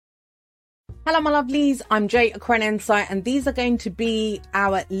Hello my lovelies, I'm Jay Aquarian Insight and these are going to be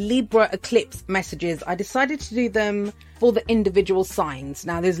our Libra eclipse messages. I decided to do them for the individual signs.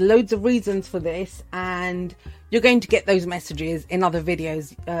 Now there's loads of reasons for this and you're going to get those messages in other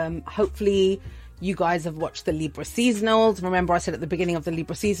videos. Hopefully you guys have watched the Libra seasonals. Remember I said at the beginning of the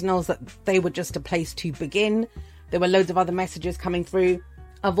Libra seasonals that they were just a place to begin. There were loads of other messages coming through.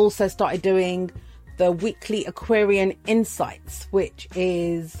 I've also started doing the weekly Aquarian Insights, which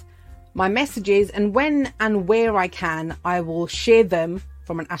is my messages, and when and where I can, I will share them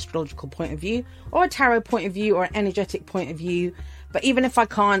from an astrological point of view or a tarot point of view or an energetic point of view. But even if I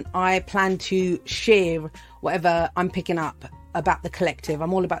can't, I plan to share whatever I'm picking up about the collective.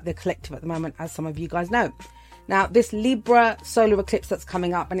 I'm all about the collective at the moment, as some of you guys know. Now, this Libra solar eclipse that's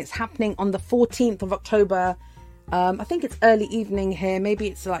coming up, and it's happening on the 14th of October. I think it's early evening here. Maybe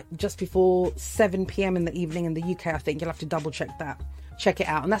it's like just before 7 p.m. in the evening in the UK, I think. You'll have to double check that. Check it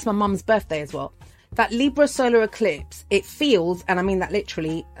out. And that's my mum's birthday as well. That Libra solar eclipse, it feels, and I mean that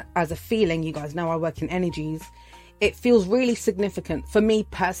literally as a feeling, you guys know I work in energies, it feels really significant for me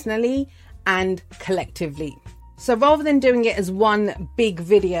personally and collectively. So rather than doing it as one big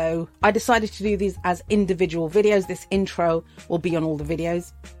video, I decided to do these as individual videos. This intro will be on all the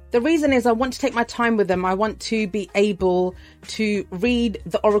videos. The reason is I want to take my time with them. I want to be able to read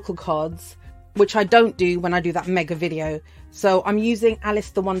the oracle cards, which I don't do when I do that mega video. So I'm using Alice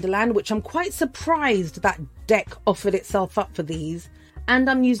the Wonderland, which I'm quite surprised that deck offered itself up for these. And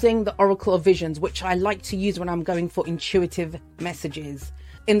I'm using the Oracle of Visions, which I like to use when I'm going for intuitive messages.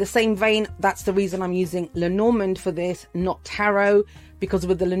 In the same vein, that's the reason I'm using Lenormand for this, not tarot, because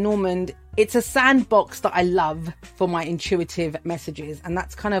with the Lenormand, it's a sandbox that I love for my intuitive messages. And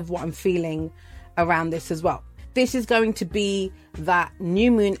that's kind of what I'm feeling around this as well. This is going to be that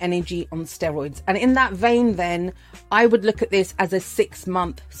new moon energy on steroids. And in that vein, then, I would look at this as a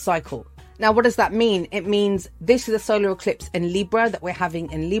 6-month cycle. Now, what does that mean? It means this is a solar eclipse in Libra that we're having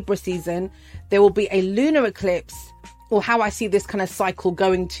in Libra season. There will be a lunar eclipse, or how I see this kind of cycle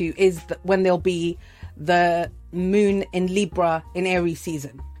going to is that when there'll be the moon in Libra in Aries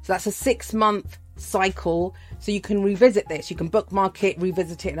season. So that's a 6-month cycle. So you can revisit this. You can bookmark it,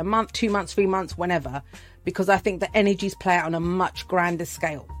 revisit it in a month, 2 months, 3 months, whenever. Because I think the energies play out on a much grander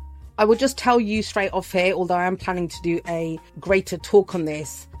scale. I will just tell you straight off here, although I am planning to do a greater talk on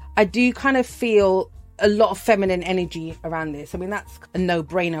this, I do kind of feel a lot of feminine energy around this. I mean, that's a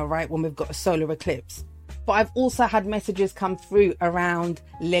no-brainer, right, when we've got a solar eclipse. But I've also had messages come through around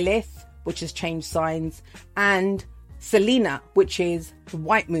Lilith, which has changed signs, and Selena, which is the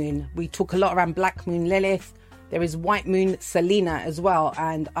white moon. We talk a lot around black moon Lilith. There is white moon Selena as well,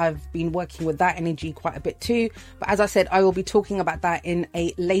 and I've been working with that energy quite a bit too. But as I said, I will be talking about that in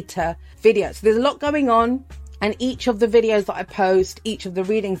a later video. So there's a lot going on, and each of the videos that I post, each of the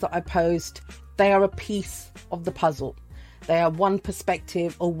readings that I post, they are a piece of the puzzle. They are one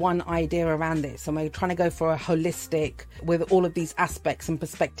perspective or one idea around this. And we're trying to go for a holistic with all of these aspects and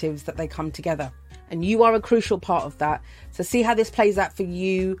perspectives that they come together. And you are a crucial part of that. So see how this plays out for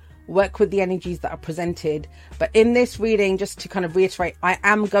you. Work with the energies that are presented. But in this reading, just to kind of reiterate, I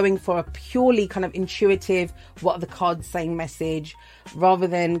am going for a purely kind of intuitive, what are the cards saying message, rather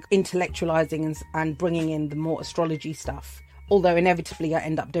than intellectualizing and bringing in the more astrology stuff. Although inevitably I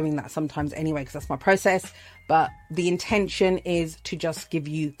end up doing that sometimes anyway, because that's my process. But the intention is to just give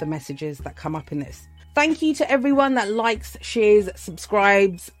you the messages that come up in this. Thank you to everyone that likes, shares,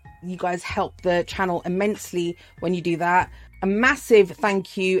 subscribes. You guys help the channel immensely when you do that. A massive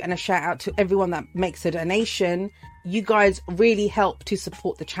thank you and a shout out to everyone that makes a donation. You guys really help to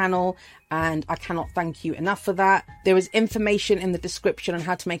support the channel and I cannot thank you enough for that. There is information in the description on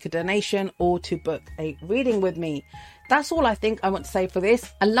how to make a donation or to book a reading with me. That's all I think I want to say for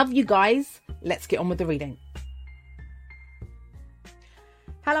this. I love you guys. Let's get on with the reading.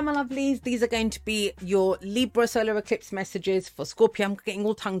 Hello my lovelies, these are going to be your Libra solar eclipse messages for Scorpio. I'm getting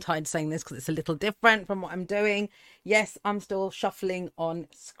all tongue-tied saying this because it's a little different from what I'm doing. Yes, I'm still shuffling on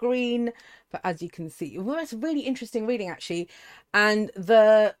screen, but as you can see, well, it's a really interesting reading actually. And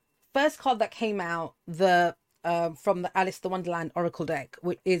the first card that came out from the Alice the Wonderland Oracle deck,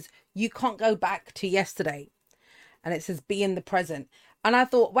 which is You Can't Go Back to Yesterday. And it says be in the present. And I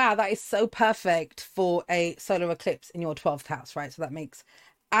thought, wow, that is so perfect for a solar eclipse in your 12th house, right? So that makes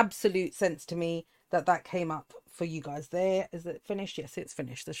absolute sense to me that came up for you guys there. Is it finished? Yes, it's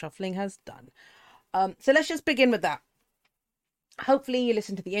finished. The shuffling has done. So let's just begin with that. Hopefully you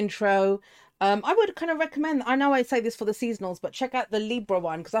listen to the intro. I would kind of recommend, I know I say this for the seasonals, but check out the Libra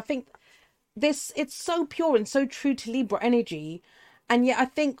one because I think it's so pure and so true to Libra energy. And yet I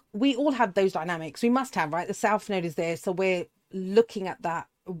think we all have those dynamics. We must have, right? The South Node is there. So we're looking at that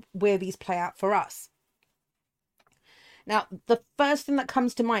where these play out for us. Now, the first thing that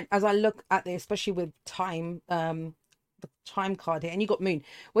comes to mind as I look at this, especially with time, the time card here, and you got moon.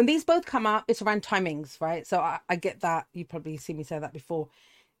 When these both come out, it's around timings, right? So I get that. You probably seen me say that before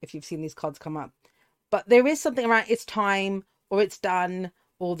if you've seen these cards come up. But there is something around it's time, or it's done,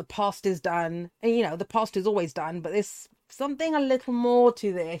 or the past is done. And, you know, the past is always done, but there's something a little more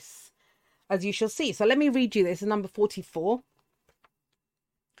to this, as you shall see. So let me read you this. It's number 44.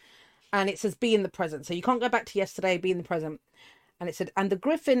 And it says, be in the present. So you can't go back to yesterday, be in the present. And it said, and the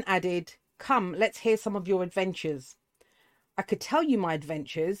griffin added, come, let's hear some of your adventures. I could tell you my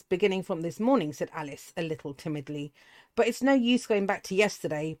adventures, beginning from this morning, said Alice, a little timidly. But it's no use going back to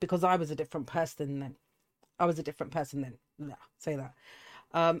yesterday, because I was a different person then. Yeah, say that.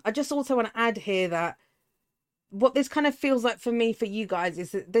 I just also want to add here that what this kind of feels like for me, for you guys,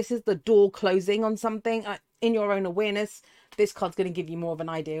 is that this is the door closing on something. In your own awareness, this card's going to give you more of an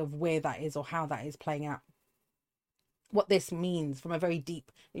idea of where that is or how that is playing out. What this means from a very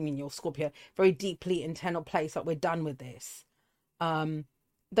deep, your Scorpio, very deeply internal place, that we're done with this.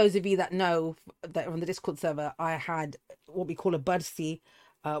 Those of you that know that on the Discord server, I had what we call a Bursi,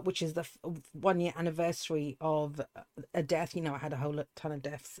 which is the 1 year anniversary of a death. I had a whole ton of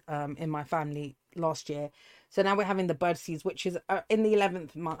deaths in my family last year. So now we're having the Birdseas, which is in the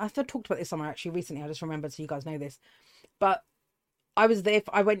 11th month. I talked about this somewhere actually recently. I just remembered, so you guys know this. But I was there.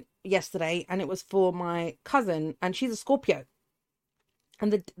 I went yesterday, and it was for my cousin, and she's a Scorpio.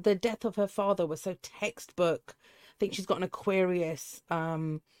 And the death of her father was so textbook. I think she's got an Aquarius.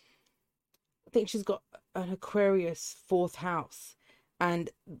 I think she's got an Aquarius 4th house. And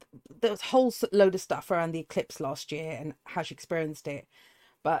there was a whole load of stuff around the eclipse last year and how she experienced it.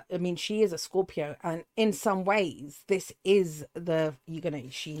 But she is a Scorpio, and in some ways, this is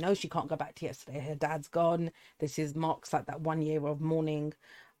she knows she can't go back to yesterday. Her dad's gone. This marks like that 1 year of mourning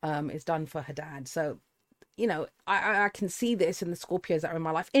is done for her dad. So, I can see this in the Scorpios that are in my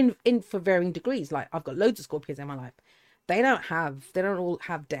life in for varying degrees. Like, I've got loads of Scorpios in my life. They don't all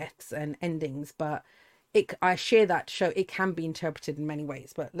have deaths and endings, but I share that to show it can be interpreted in many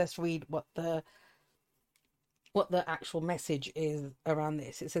ways. But let's read what the actual message is around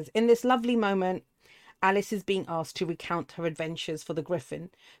this. It says, in this lovely moment, Alice is being asked to recount her adventures for the griffin,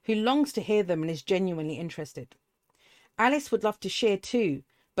 who longs to hear them and is genuinely interested. Alice would love to share too,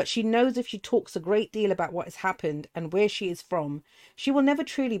 but she knows if she talks a great deal about what has happened and where she is from, she will never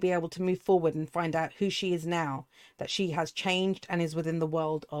truly be able to move forward and find out who she is now, that she has changed and is within the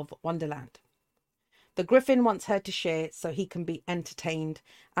world of Wonderland. The griffin wants her to share so he can be entertained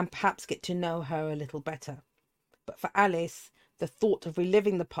and perhaps get to know her a little better. But for Alice, the thought of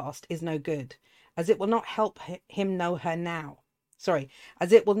reliving the past is no good, as it will not help him know her now.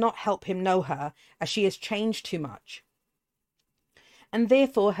 As it will not help him know her, as she has changed too much. And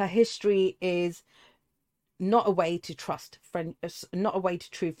therefore, her history is not a way to not a way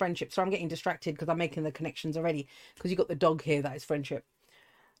to true friendship. So I'm getting distracted because I'm making the connections already, because you've got the dog here that is friendship.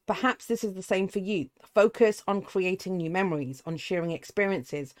 Perhaps this is the same for you. Focus on creating new memories, on sharing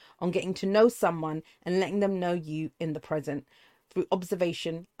experiences, on getting to know someone and letting them know you in the present through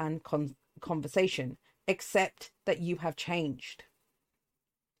observation and conversation. Accept that you have changed.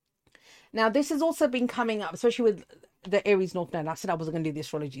 Now, this has also been coming up, especially with the Aries North Node. I said I wasn't going to do the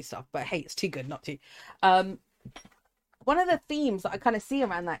astrology stuff, but hey, it's too good not to. One of the themes that I kind of see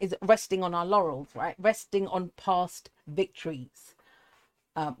around that is resting on our laurels, right? Resting on past victories.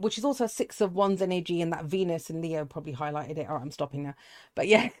 Which is also a 6 of Wands energy, and that Venus and Leo probably highlighted it. All right, I'm stopping now. But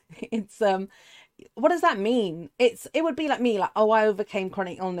yeah, it's what does that mean? It would be like me, like, oh, I overcame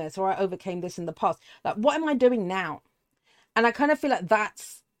chronic illness, or I overcame this in the past. Like, what am I doing now? And I kind of feel like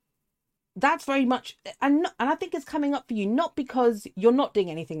that's very much, and I think it's coming up for you, not because you're not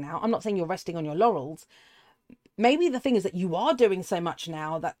doing anything now. I'm not saying you're resting on your laurels. Maybe the thing is that you are doing so much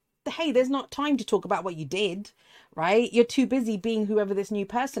now that, hey, there's not time to talk about what you did, right? You're too busy being whoever this new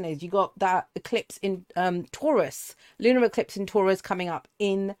person is. You got that eclipse in Taurus, lunar eclipse in Taurus coming up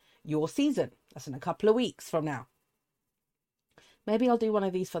in your season. That's in a couple of weeks from now. Maybe I'll do one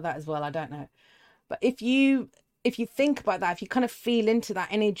of these for that as well. I don't know. But if you think about that, if you kind of feel into that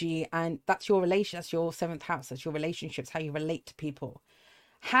energy, and that's your relation, that's your 7th house, that's your relationships, how you relate to people.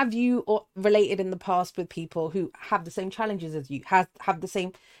 Have you related in the past with people who have the same challenges as you, have the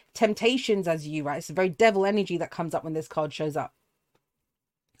same temptations as you, right? It's a very devil energy that comes up when this card shows up.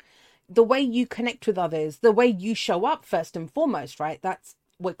 The way you connect with others, the way you show up first and foremost, right?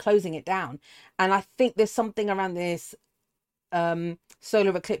 We're closing it down. And I think there's something around this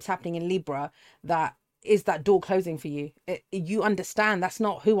solar eclipse happening in Libra that is that door closing for you. You understand that's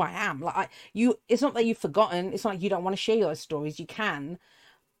not who I am. Like it's not that you've forgotten. It's not like you don't want to share your stories. You can.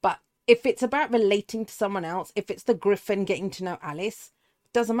 If it's about relating to someone else, if it's the Griffin getting to know Alice,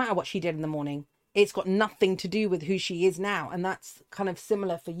 doesn't matter what she did in the morning. It's got nothing to do with who she is now. And that's kind of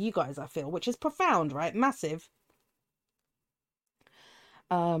similar for you guys, I feel, which is profound, right? Massive.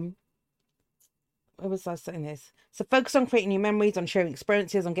 Where was I saying this? So focus on creating new memories, on sharing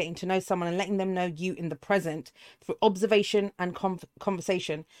experiences, on getting to know someone and letting them know you in the present through observation and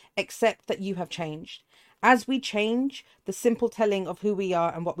conversation. Accept that you have changed. As we change, the simple telling of who we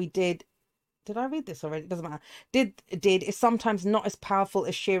are and what we did I read this already? It doesn't matter. Did is sometimes not as powerful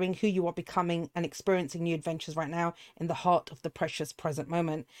as sharing who you are becoming and experiencing new adventures right now in the heart of the precious present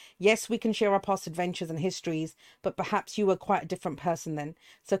moment. Yes, we can share our past adventures and histories, but perhaps you were quite a different person then.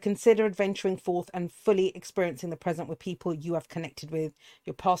 So consider adventuring forth and fully experiencing the present with people you have connected with.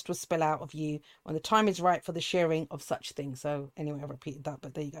 Your past will spill out of you when the time is right for the sharing of such things. So anyway, I repeated that,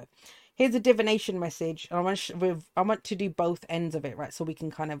 but there you go. Here's a divination message. I want to do both ends of it, right? So we can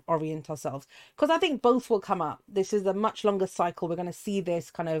kind of orient ourselves. Because I think both will come up. This is a much longer cycle. We're going to see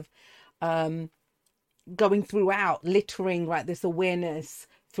this kind of going throughout, littering, right? This awareness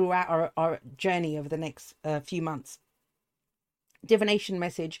throughout our journey over the next few months. Divination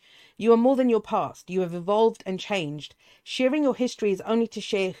message. You are more than your past. You have evolved and changed. Sharing your history is only to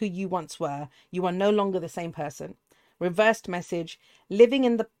share who you once were. You are no longer the same person. Reversed message. Living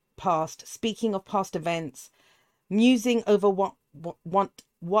in the past, speaking of past events, musing over what once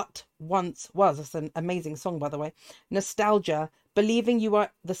was. That's an amazing song, by the way. Nostalgia, believing you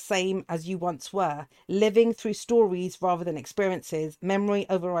are the same as you once were, living through stories rather than experiences. Memory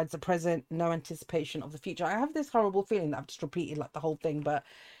overrides the present, no anticipation of the future. I have this horrible feeling that I've just repeated like the whole thing, but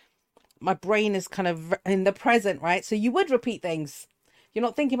my brain is kind of in the present, right? So you would repeat things. You're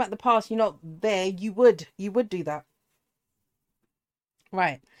not thinking about the past, you're not there. You would do that.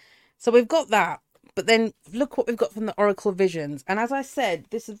 Right. So we've got that, but then look what we've got from the Oracle Visions. And as I said,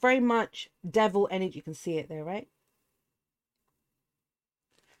 this is very much devil energy. You can see it there, right?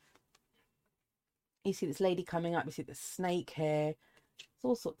 You see this lady coming up. You see the snake hair. It's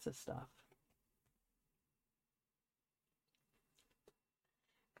all sorts of stuff.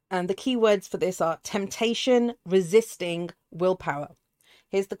 And the key words for this are temptation, resisting, willpower.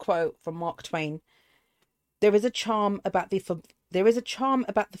 Here's the quote from Mark Twain. There is a charm about the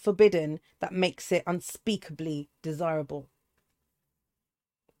forbidden that makes it unspeakably desirable.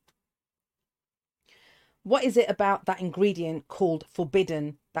 What is it about that ingredient called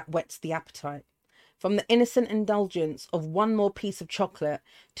forbidden that whets the appetite? From the innocent indulgence of one more piece of chocolate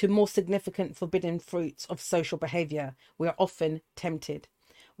to more significant forbidden fruits of social behavior, we are often tempted.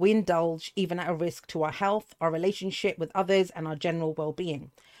 We indulge even at a risk to our health, our relationship with others, and our general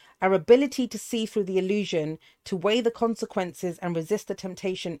well-being. Our ability to see through the illusion, to weigh the consequences and resist the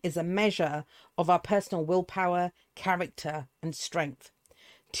temptation is a measure of our personal willpower, character, and strength.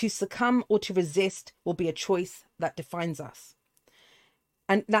 To succumb or to resist will be a choice that defines us.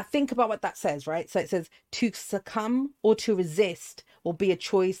 And now think about what that says, right? So it says to succumb or to resist will be a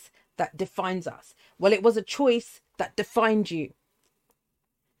choice that defines us. Well, it was a choice that defined you.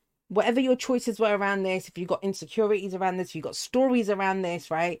 Whatever your choices were around this, if you got insecurities around this, if you got stories around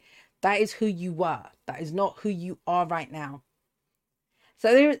this, right? That is who you were. That is not who you are right now.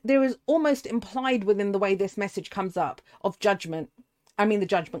 So there is almost implied within the way this message comes up of judgment. I mean, the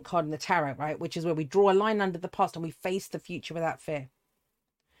judgment card in the tarot, right? Which is where we draw a line under the past and we face the future without fear.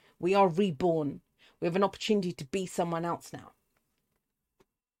 We are reborn. We have an opportunity to be someone else now.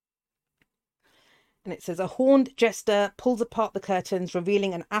 And it says, a horned jester pulls apart the curtains,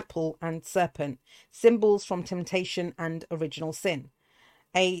 revealing an apple and serpent, symbols from temptation and original sin.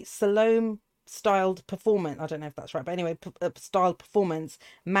 A Salome-styled performance, I don't know if that's right, but anyway, styled performance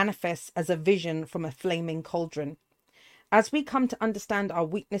manifests as a vision from a flaming cauldron. As we come to understand our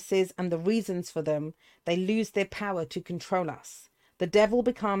weaknesses and the reasons for them, they lose their power to control us. The devil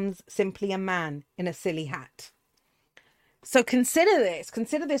becomes simply a man in a silly hat. So consider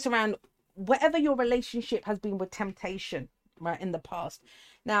this around whatever your relationship has been with temptation, right, in the past.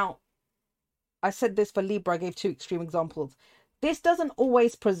 Now, I said this for Libra, I gave two extreme examples. This doesn't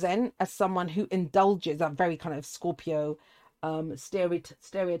always present as someone who indulges, that very kind of Scorpio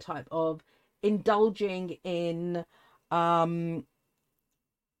stereotype of indulging in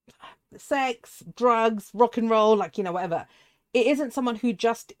sex, drugs, rock and roll, like, you know, whatever. It isn't someone who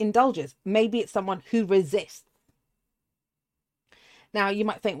just indulges. Maybe it's someone who resists. Now, you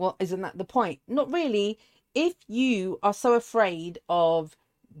might think, well, isn't that the point? Not really. If you are so afraid of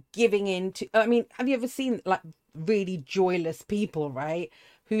giving in to, I mean, have you ever seen like really joyless people, right?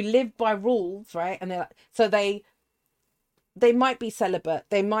 Who live by rules, right? And they're like, so they might be celibate.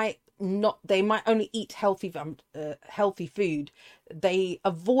 They might they might only eat healthy food. They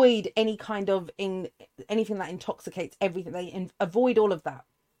avoid any kind of anything that intoxicates everything. They avoid all of that.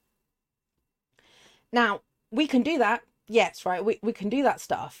 Now, we can do that. Yes, right. We can do that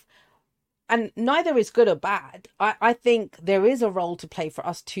stuff. And neither is good or bad. I think there is a role to play for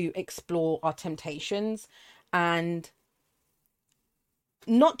us to explore our temptations and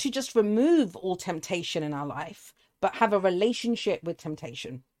not to just remove all temptation in our life, but have a relationship with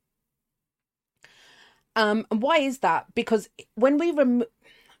temptation. And why is that? Because when we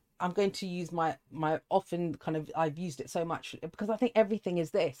I'm going to use my often kind of, I've used it so much because I think everything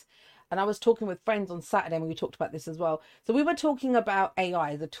is this. And I was talking with friends on Saturday and we talked about this as well. So we were talking about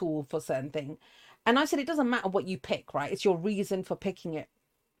AI, the tool for certain thing. And I said, it doesn't matter what you pick, right? It's your reason for picking it.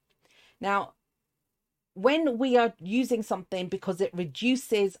 Now, when we are using something because it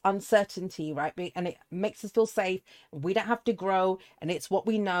reduces uncertainty, right? And it makes us feel safe, we don't have to grow, and it's what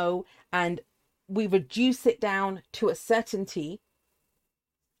we know, and we reduce it down to a certainty.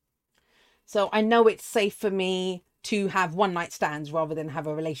 So I know it's safe for me to have one night stands rather than have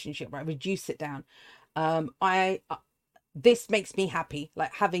a relationship, right? Reduce it down. This makes me happy.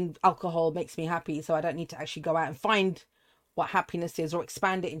 Like having alcohol makes me happy. So I don't need to actually go out and find what happiness is or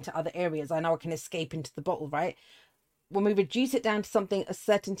expand it into other areas. I know I can escape into the bottle, right? When we reduce it down to something, a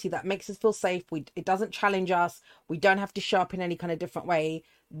certainty that makes us feel safe, it doesn't challenge us, we don't have to show up in any kind of different way,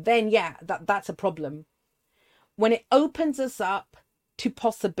 then yeah, that's a problem. When it opens us up to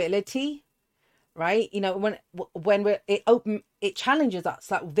possibility, right? You know, when it challenges us.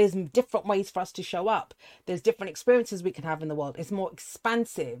 Like there's different ways for us to show up. There's different experiences we can have in the world. It's more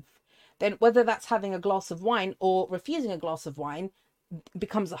expansive. Then whether that's having a glass of wine or refusing a glass of wine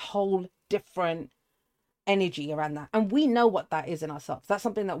becomes a whole different energy around that. And we know what that is in ourselves. That's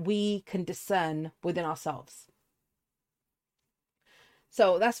something that we can discern within ourselves.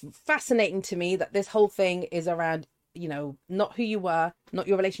 So that's fascinating to me that this whole thing is around, you know, not who you were, not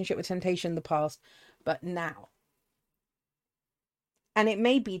your relationship with temptation in the past, but now. And it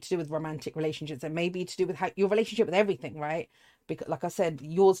may be to do with romantic relationships. It may be to do with how your relationship with everything, right? Because like I said,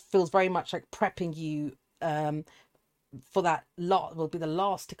 yours feels very much like prepping you for that will be the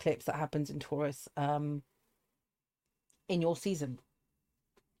last eclipse that happens in Taurus in your season.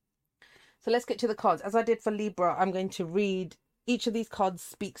 So let's get to the cards. As I did for Libra, I'm going to read each of these cards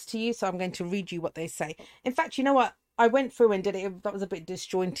speaks to you. So I'm going to read you what they say. In fact, you know what? I went through and did it. That was a bit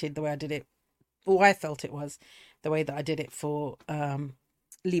disjointed the way I did it. Or I felt it was the way that I did it for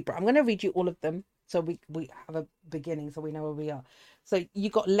Libra. I'm going to read you all of them. So we have a beginning so we know where we are. So you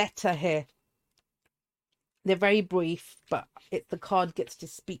got letter here. They're very brief, but the card gets to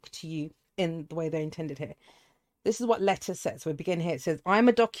speak to you in the way they're intended here. This is what letter says. We begin here. It says, I'm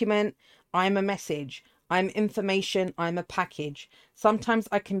a document. I'm a message. I'm information. I'm a package. Sometimes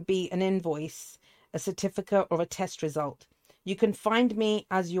I can be an invoice, a certificate, or a test result. You can find me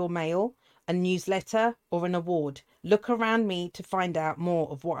as your mail, a newsletter, or an award. Look around me to find out more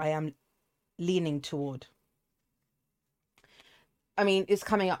of what I am leaning toward. I mean, it's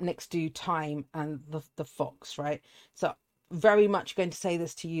coming up next to time and the fox, right? So very much going to say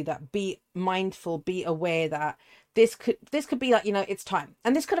this to you, that be mindful, be aware that this could be like, you know, it's time,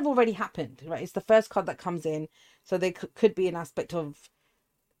 and this could have already happened, right? It's the first card that comes in, so there could be an aspect of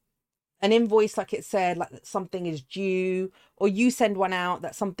an invoice, like it said, like that something is due, or you send one out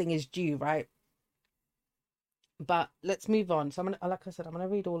that something is due, right? But let's move on. So I'm gonna, like I said, I'm gonna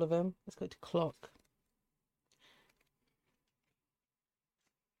read all of them. Let's go to clock.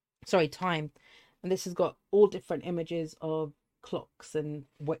 Sorry, time. And this has got all different images of clocks and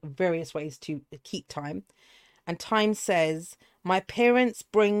various ways to keep time. And time says, my appearance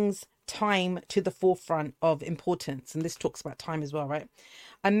brings time to the forefront of importance. And this talks about time as well, right?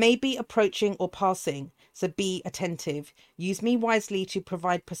 I may be approaching or passing, so be attentive. Use me wisely to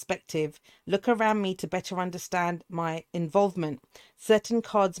provide perspective. Look around me to better understand my involvement. Certain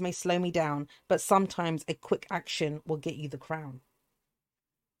cards may slow me down, but sometimes a quick action will get you the crown.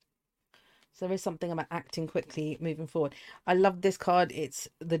 So there is something about acting quickly, moving forward. I love this card. It's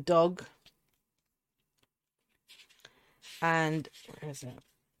the dog. And where is it?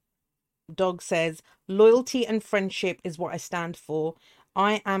 Dog says, loyalty and friendship is what I stand for.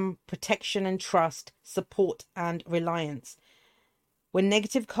 I am protection and trust, support and reliance. When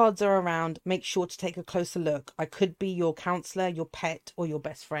negative cards are around, make sure to take a closer look. I could be your counselor, your pet, or your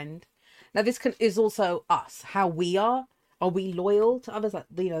best friend. Now, this is also us, how we are. Are we loyal to others? Like,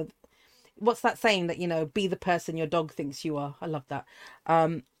 you know, what's that saying that, you know, be the person your dog thinks you are? I love that.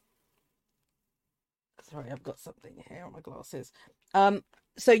 Sorry, I've got something here on my glasses.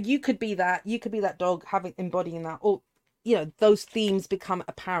 So you could be that. You could be that dog, embodying that. Or you know, those themes become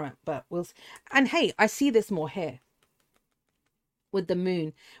apparent. But and hey, I see this more here with the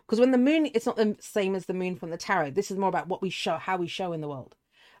moon, because when the moon, it's not the same as the moon from the tarot. This is more about what we show, how we show in the world,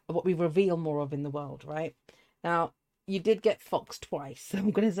 or what we reveal more of in the world, right? Now, you did get Fox twice, so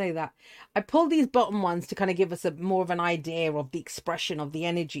I'm going to say that. I pulled these bottom ones to kind of give us a more of an idea of the expression of the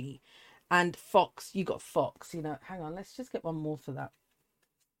energy. And Fox, you got Fox, you know. Hang on, let's just get one more for that.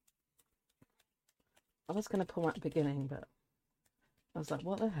 I was going to pull at the beginning, but I was like,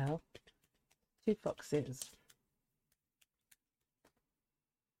 what the hell? 2 foxes.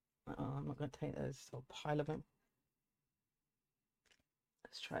 Oh, I'm not going to take those. Whole pile of them.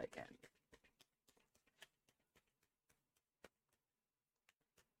 Let's try again.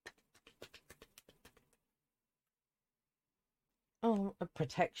 Oh, a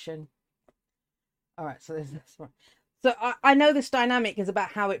protection. All right, so there's this one. So I know this dynamic is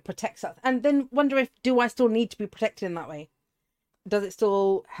about how it protects us, and then wonder if, do I still need to be protected in that way? Does it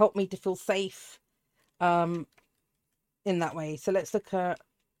still help me to feel safe in that way? So let's look at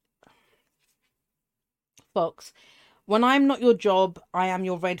Fox. When I'm not your job, I am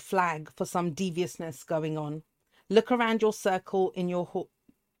your red flag for some deviousness going on. Look around your circle in your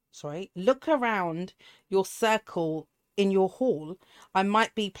look around your circle in your hall. I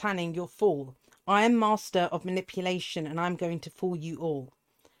might be planning your fall. I am master of manipulation, and I'm going to fool you all.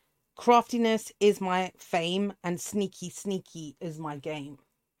 Craftiness is my fame, and sneaky is my game.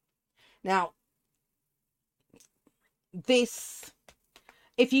 Now, this,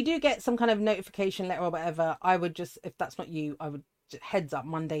 if you do get some kind of notification letter or whatever, I would just, if that's not you, I would just, heads up,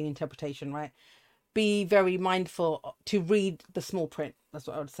 mundane interpretation, right? Be very mindful to read the small print. That's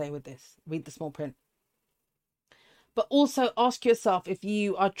what I would say with this. Read the small print. But also ask yourself if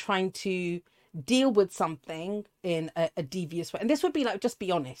you are trying to deal with something in a devious way. And this would be like, just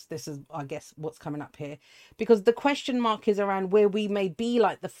be honest. This is, I guess, what's coming up here. Because the question mark is around where we may be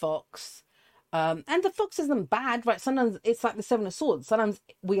like the fox. And the fox isn't bad, right? Sometimes it's like the 7 of Swords. Sometimes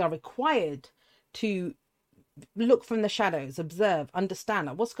we are required to look from the shadows, observe, understand,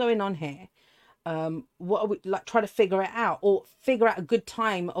 like, what's going on here. What are we, like, try to figure it out, or figure out a good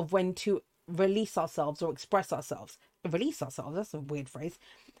time of when to release ourselves or express ourselves. Release ourselves, that's a weird phrase.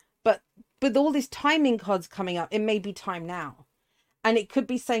 But with all these timing cards coming up, it may be time now. And it could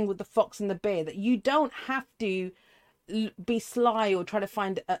be saying with the fox and the bear that you don't have to be sly or try to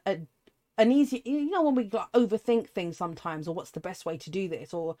find an easy, you know, when we overthink things sometimes, or what's the best way to do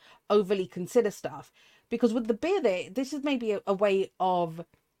this, or overly consider stuff. Because with the bear there, this is maybe a way of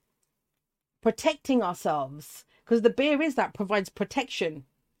protecting ourselves, because the bear is that provides protection.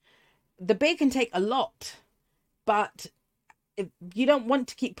 The bear can take a lot, but if you don't want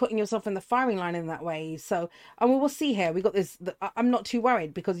to keep putting yourself in the firing line in that way. So, and we will see here, we got this, I'm not too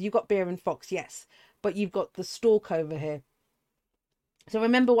worried, because you've got bear and fox, yes, but you've got the stork over here. So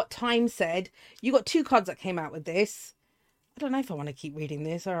remember what time said. You got 2 cards that came out with this. I don't know if I want to keep reading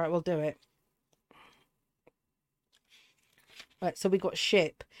this. All right, we'll do it. Right, so we got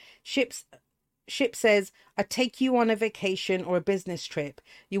ship. Ship says, I take you on a vacation or a business trip.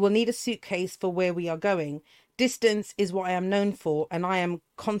 You will need a suitcase for where we are going. Distance is what I am known for, and I am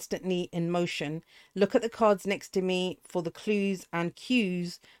constantly in motion. Look at the cards next to me for the clues and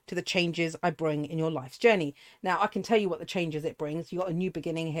cues to the changes I bring in your life's journey. Now, I can tell you what the changes it brings. You got a new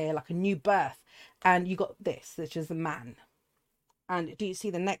beginning here, like a new birth. And you got this, which is the man. And do you see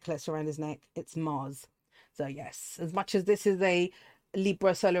the necklace around his neck? It's Mars. So yes, as much as this is a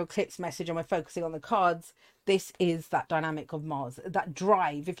Libra solar eclipse message and we're focusing on the cards, this is that dynamic of Mars, that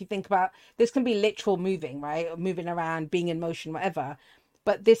drive. If you think about, this can be literal moving, right? Moving around, being in motion, whatever.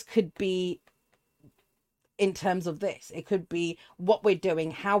 But this could be in terms of this. It could be what we're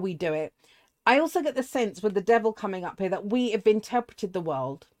doing, how we do it. I also get the sense with the devil coming up here that we have interpreted the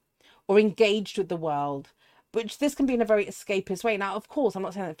world or engaged with the world, which this can be in a very escapist way. Now, of course, I'm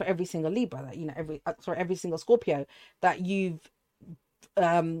not saying that for every single Libra, that, you know, every single Scorpio, that you've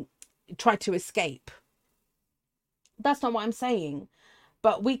try to escape. That's not what I'm saying.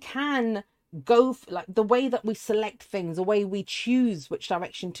 But we can go, like, the way that we select things, the way we choose which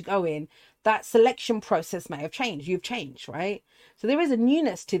direction to go in, that selection process may have changed. You've changed, right? So there is a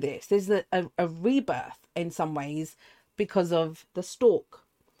newness to this. There's a rebirth in some ways because of the stork.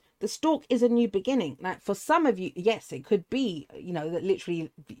 The stork is a new beginning. Now, for some of you, yes, it could be, you know, that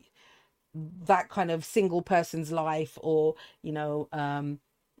literally that kind of single person's life, or, you know,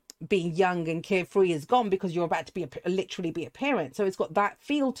 being young and carefree is gone because you're about to be literally be a parent. So it's got that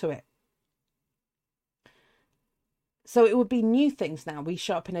feel to it. So it would be new things now. We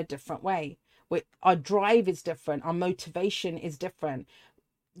show up in a different way. Our drive is different. Our motivation is different.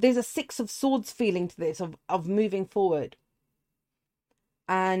 there's a Six of Swords feeling to this of moving forward.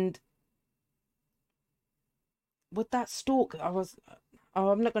 And with that stork,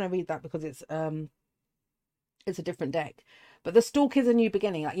 I'm not going to read that because it's a different deck. But the stork is a new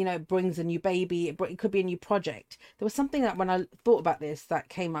beginning. Like, it brings a new baby. It could be a new project. There was something that when I thought about this that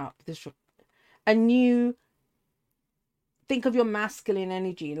came up. A new. Think of your masculine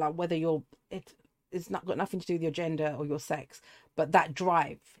energy, like whether it's not got nothing to do with your gender or your sex, but that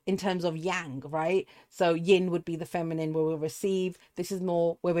drive in terms of yang, right? So yin would be the feminine, where we receive. This is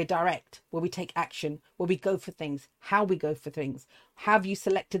more where we're direct, where we take action, where we go for things, how we go for things. Have you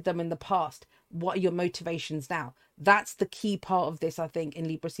selected them in the past? What are your motivations now? That's the key part of this, I think, in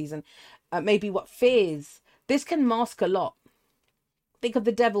Libra season. Maybe what fears. This can mask a lot. Think of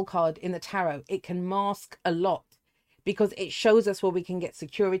the Devil card in the tarot. It can mask a lot because it shows us where we can get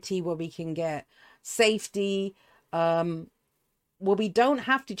security, where we can get safety, where we don't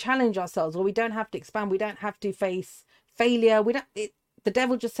have to challenge ourselves, where we don't have to expand, we don't have to face failure. The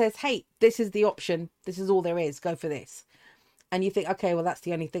devil just says, hey, this is the option, this is all there is, go for this. And you think, okay, well, that's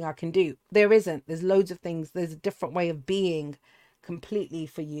the only thing I can do. There isn't. There's loads of things. There's a different way of being completely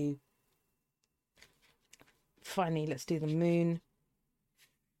for you. Finally, let's do the moon.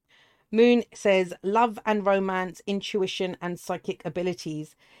 Moon says love and romance, intuition and psychic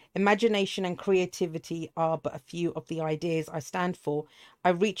abilities, imagination and creativity are but a few of the ideas I stand for. I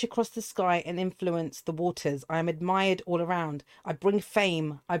reach across the sky and influence the waters. I am admired all around. I bring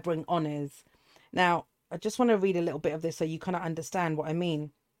fame. I bring honors. Now, I just want to read a little bit of this so you kind of understand what I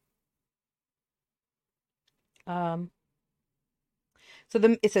mean.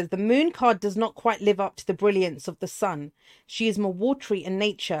 It says, the moon card does not quite live up to the brilliance of the sun. She is more watery in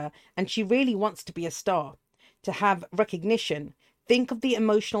nature, and she really wants to be a star, to have recognition. Think of the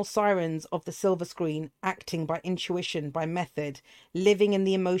emotional sirens of the silver screen, acting by intuition, by method, living in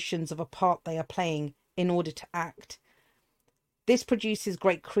the emotions of a part they are playing in order to act. This produces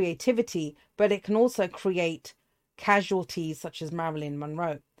great creativity, but it can also create casualties such as Marilyn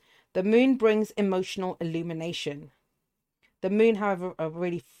Monroe. The moon brings emotional illumination. The moon, however,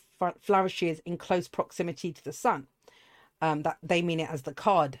 really flourishes in close proximity to the sun. That they mean it as the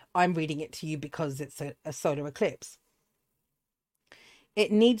card. I'm reading it to you because it's a solar eclipse.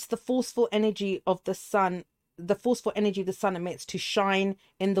 It needs the forceful energy of the sun. The forceful energy the sun emits to shine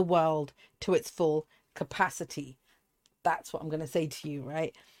in the world to its full capacity. That's what I'm going to say to you,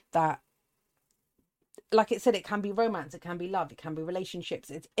 right? That, like it said, it can be romance, it can be love, it can be relationships.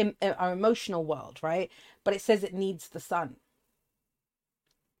 It's in our emotional world, right? But it says it needs the sun.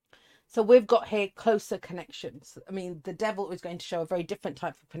 So we've got here closer connections. I mean, the devil is going to show a very different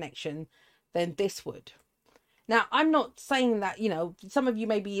type of connection than this would. Now, I'm not saying that, some of you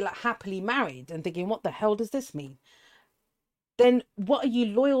may be like happily married and thinking, what the hell does this mean? Then what are you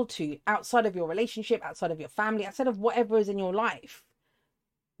loyal to outside of your relationship, outside of your family, outside of whatever is in your life?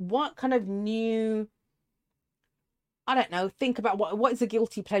 What kind of new, I don't know, think about what is a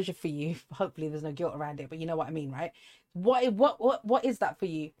guilty pleasure for you? Hopefully there's no guilt around it, but you know what I mean, right? What is that for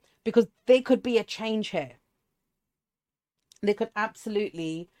you? Because there could be a change here. There could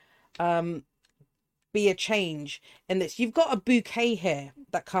absolutely be a change in this. You've got a bouquet here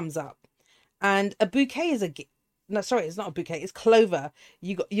that comes up, and a bouquet is no, sorry, it's not a bouquet. It's clover.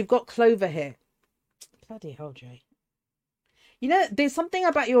 You've got clover here. Bloody hell, Jay. There's something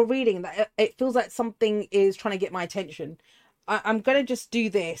about your reading that it feels like something is trying to get my attention. I'm gonna just do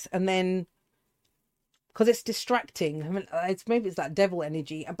this, and then because it's distracting. I mean, maybe it's that devil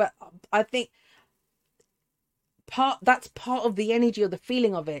energy, but I think that's part of the energy or the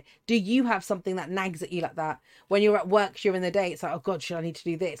feeling of it. Do you have something that nags at you like that when you're at work during the day? It's like, oh god, should I need to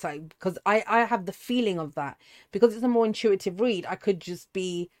do this? Like, because I have the feeling of that. Because it's a more intuitive read, I could just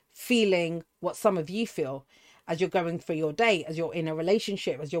be feeling what some of you feel as you're going through your day, as you're in a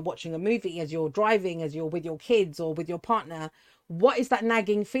relationship, as you're watching a movie, as you're driving, as you're with your kids or with your partner. What is that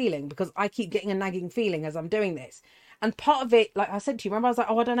nagging feeling? Because I keep getting a nagging feeling as I'm doing this. And part of it, like I said to you, remember, I was like,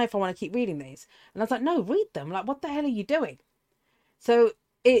 oh, I don't know if I want to keep reading these. And I was like, no, read them. Like, what the hell are you doing? So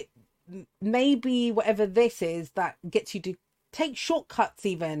it may be whatever this is that gets you to take shortcuts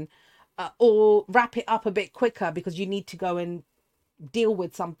even, or wrap it up a bit quicker because you need to go and deal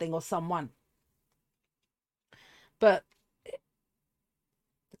with something or someone. But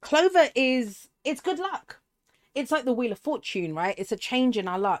clover it's good luck. It's like the Wheel of Fortune, right? It's a change in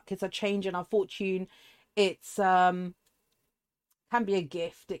our luck. It's a change in our fortune. It's can be a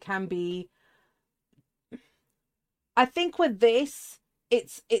gift. It can be, I think with this, it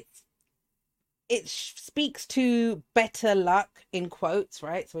speaks to better luck in quotes,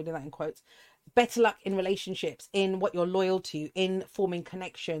 right? So we do that in quotes. better luck in relationships, in what you're loyal to, in forming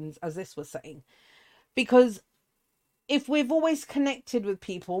connections, as this was saying. Because if we've always connected with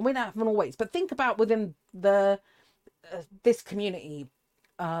people, we haven't always, but think about within the this community,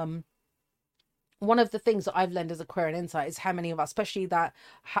 one of the things that I've learned as Aquarian Insight is how many of us, especially that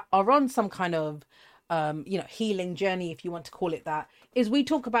are on some kind of healing journey, if you want to call it that, is we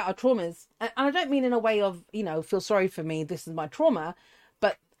talk about our traumas. And I don't mean in a way of, feel sorry for me, this is my trauma,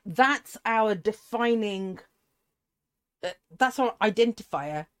 but that's our defining, that's our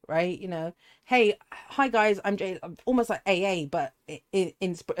identifier, right? Hey, hi guys, I'm Jay. I'm almost like AA, but in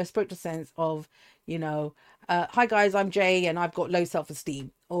a spiritual sense of, hi guys, I'm Jay and I've got low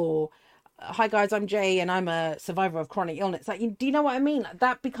self-esteem. Or hi guys, I'm Jay and I'm a survivor of chronic illness. Like, do you know what I mean?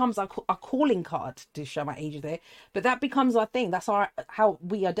 That becomes our calling card, to show my age there, but that becomes our thing. That's how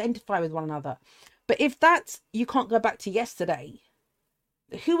we identify with one another. But if that's, you can't go back to yesterday,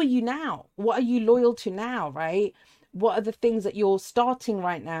 who are you now? What are you loyal to now, right? What are the things that you're starting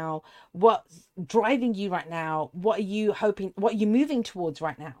right now? What's driving you right now? What are you hoping, what are you moving towards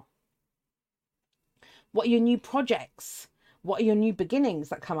right now? What are your new projects? What are your new beginnings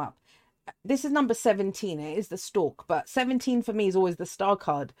that come up? This is number 17. It is the stork, but 17 for me is always the star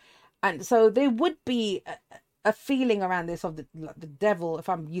card. And so there would be a feeling around this of the devil. If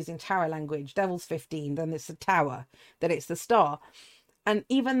I'm using tarot language, devil's 15, then it's the tower, then it's the star. And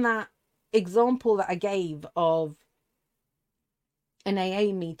even that example that I gave of an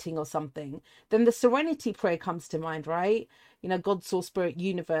AA meeting or something, then the serenity prayer comes to mind, right? God, source, spirit,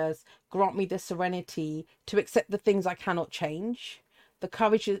 universe, grant me the serenity to accept the things I cannot change, the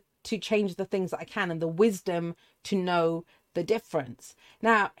courage to change the things that I can, and the wisdom to know the difference.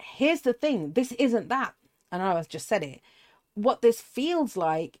 Now, here's the thing. This isn't that. I know I've just said it. What this feels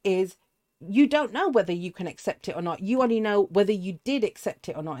like is you don't know whether you can accept it or not. You only know whether you did accept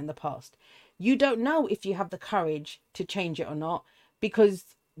it or not in the past. You don't know if you have the courage to change it or not, because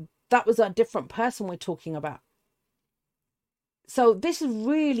that was a different person we're talking about. So this is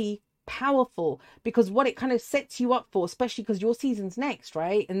really powerful, because what it kind of sets you up for, especially because your season's next,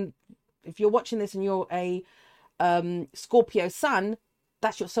 right? And if you're watching this and you're a Scorpio sun,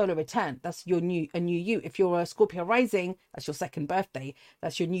 that's your solar return. That's a new you. If you're a Scorpio rising, that's your second birthday.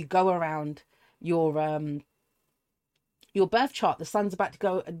 That's your new go around your birth chart. The sun's about to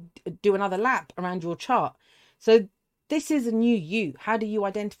go do another lap around your chart. So this is a new you. How do you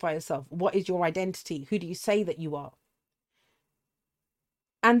identify yourself? What is your identity? Who do you say that you are?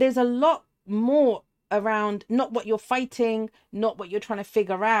 And there's a lot more around not what you're fighting, not what you're trying to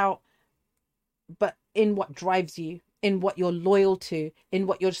figure out, but in what drives you, in what you're loyal to, in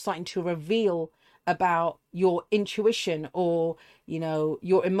what you're starting to reveal about your intuition or,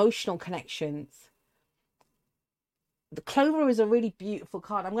 your emotional connections. The Clover is a really beautiful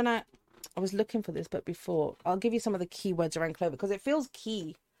card. I was looking for this, but before, I'll give you some of the keywords around Clover, because it feels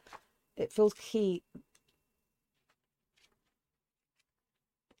key. It feels key.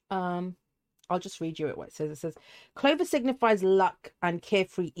 I'll just read you what it says. It says, Clover signifies luck and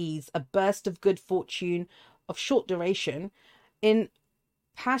carefree ease, a burst of good fortune of short duration. In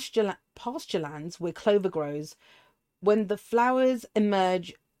pasture lands where clover grows, when the flowers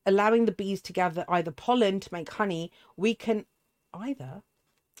emerge, allowing the bees to gather either pollen to make honey, we can allow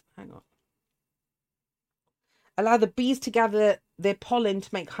the bees to gather their pollen to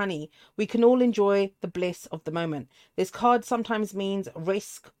make honey. We can all enjoy the bliss of the moment. This card sometimes means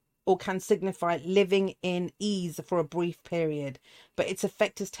risk or can signify living in ease for a brief period, but its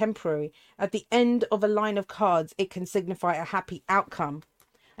effect is temporary. At the end of a line of cards, it can signify a happy outcome.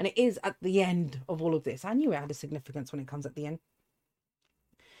 And it is at the end of all of this. I knew it had a significance when it comes at the end.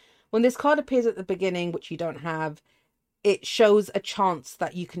 When this card appears at the beginning, which you don't have, it shows a chance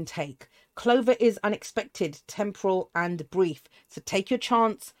that you can take. Clover is unexpected, temporal, and brief. So take your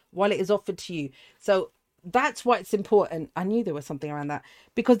chance while it is offered to you. So that's why it's important. I knew there was something around that,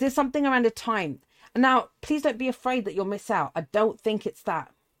 because there's something around a time. And now, please don't be afraid that you'll miss out. I don't think it's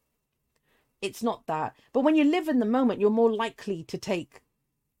that. It's not that. But when you live in the moment, you're more likely to take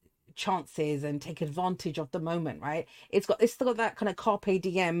chances and take advantage of the moment, right? It's got that kind of carpe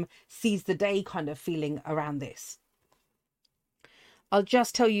diem, seize the day kind of feeling around this. I'll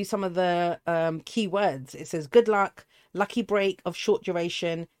just tell you some of the key words. It says good luck, lucky break of short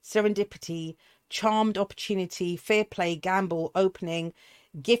duration, serendipity, charmed opportunity, fair play, gamble, opening,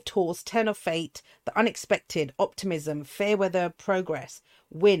 gift horse, turn of fate, the unexpected, optimism, fair weather, progress,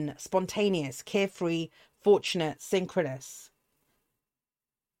 win, spontaneous, carefree, fortunate, synchronous.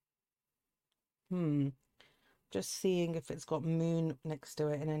 Just seeing if it's got moon next to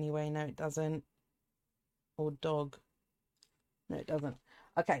it in any way. No, it doesn't. Or dog. No, it doesn't.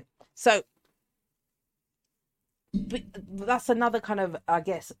 Okay, so But that's another kind of, I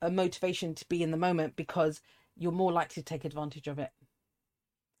guess, a motivation to be in the moment, because you're more likely to take advantage of it.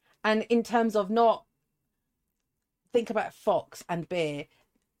 And in terms of not, think about fox and bear,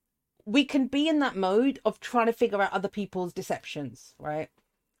 we can be in that mode of trying to figure out other people's deceptions, right?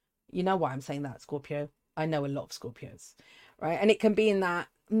 You know why I'm saying that, Scorpio? I know a lot of Scorpios, right? And it can be in that,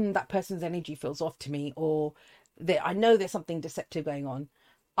 that person's energy feels off to me, or that I know there's something deceptive going on.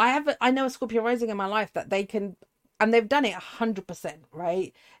 I know a Scorpio rising in my life that they can, and they've done it 100%,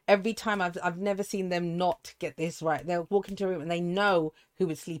 right? Every time I've never seen them not get this right. They'll walk into a room and they know who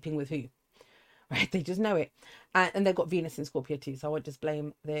is sleeping with who, right? They just know it. And they've got Venus in Scorpio too, so I won't just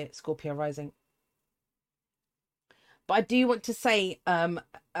blame the Scorpio rising. But I do want to say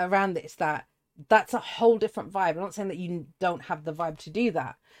around this that that's a whole different vibe. I'm not saying that you don't have the vibe to do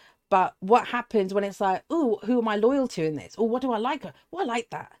that, but what happens when it's like, oh, who am I loyal to in this? Or what do I like? Well, I like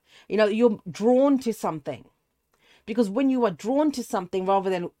that. You know, you're drawn to something. Because when you are drawn to something, rather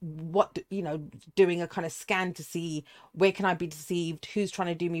than what, you know, doing a kind of scan to see where can I be deceived, who's trying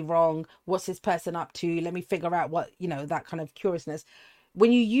to do me wrong, what's this person up to, let me figure out what, you know, that kind of curiousness.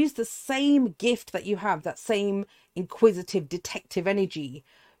 When you use the same gift that you have, that same inquisitive detective energy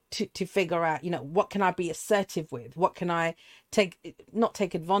to figure out, you know, what can I be assertive with, what can I not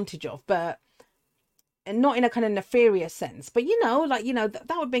take advantage of, but, and not in a kind of nefarious sense, but you know, like, you know,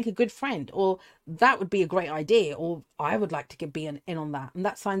 that would make a good friend, or that would be a great idea, or I would like to be in on that, and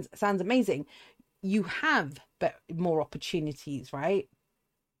that sounds amazing. You have more opportunities, right?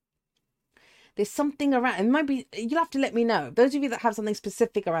 There's something around, and maybe you'll have to let me know, those of you that have something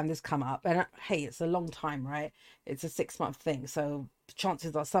specific around this come up. And hey, it's a long time, right? It's a 6-month thing, so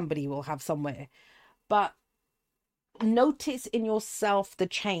chances are somebody will have somewhere. But notice in yourself the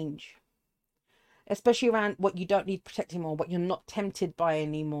change, especially around what you don't need protecting more, what you're not tempted by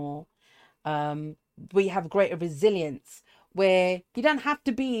anymore. We have greater resilience, where you don't have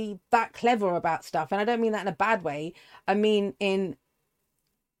to be that clever about stuff. And I don't mean that in a bad way. I mean in,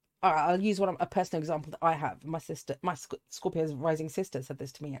 I'll use a personal example that I have. My sister, my Scorpio's rising sister, said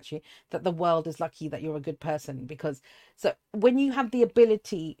this to me actually, that the world is lucky that you're a good person. Because so when you have the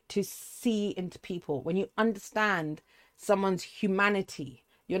ability to see into people, when you understand someone's humanity,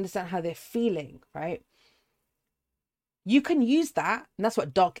 you understand how they're feeling, right? You can use that, and that's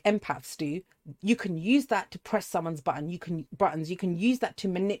what dark empaths do. You can use that to press someone's you can use that to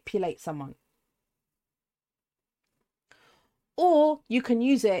manipulate someone. Or you can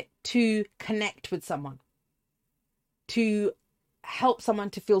use it to connect with someone, to help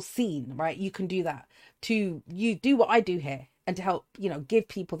someone to feel seen, right? You can do that. You do what I do here, and to help, you know, give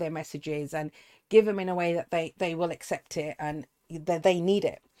people their messages and give them in a way that they will accept it and that they need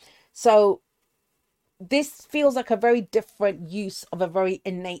it. So this feels like a very different use of a very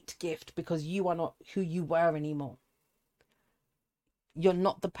innate gift, because you are not who you were anymore. You're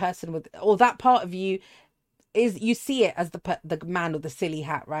not the person with, or that part of you is, you see it as the man with the silly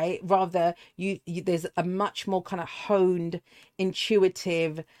hat, right? Rather, you there's a much more kind of honed,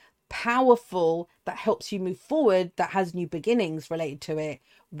 intuitive, powerful, that helps you move forward, that has new beginnings related to it,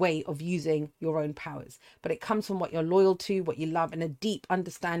 way of using your own powers. But it comes from what you're loyal to, what you love, and a deep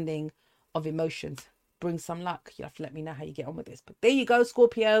understanding of emotions. Bring some luck. You have to let me know how you get on with this. But there you go,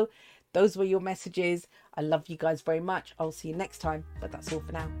 Scorpio. Those were your messages. I love you guys very much. I'll see you next time. But that's all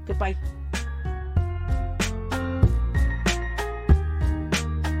for now. Goodbye.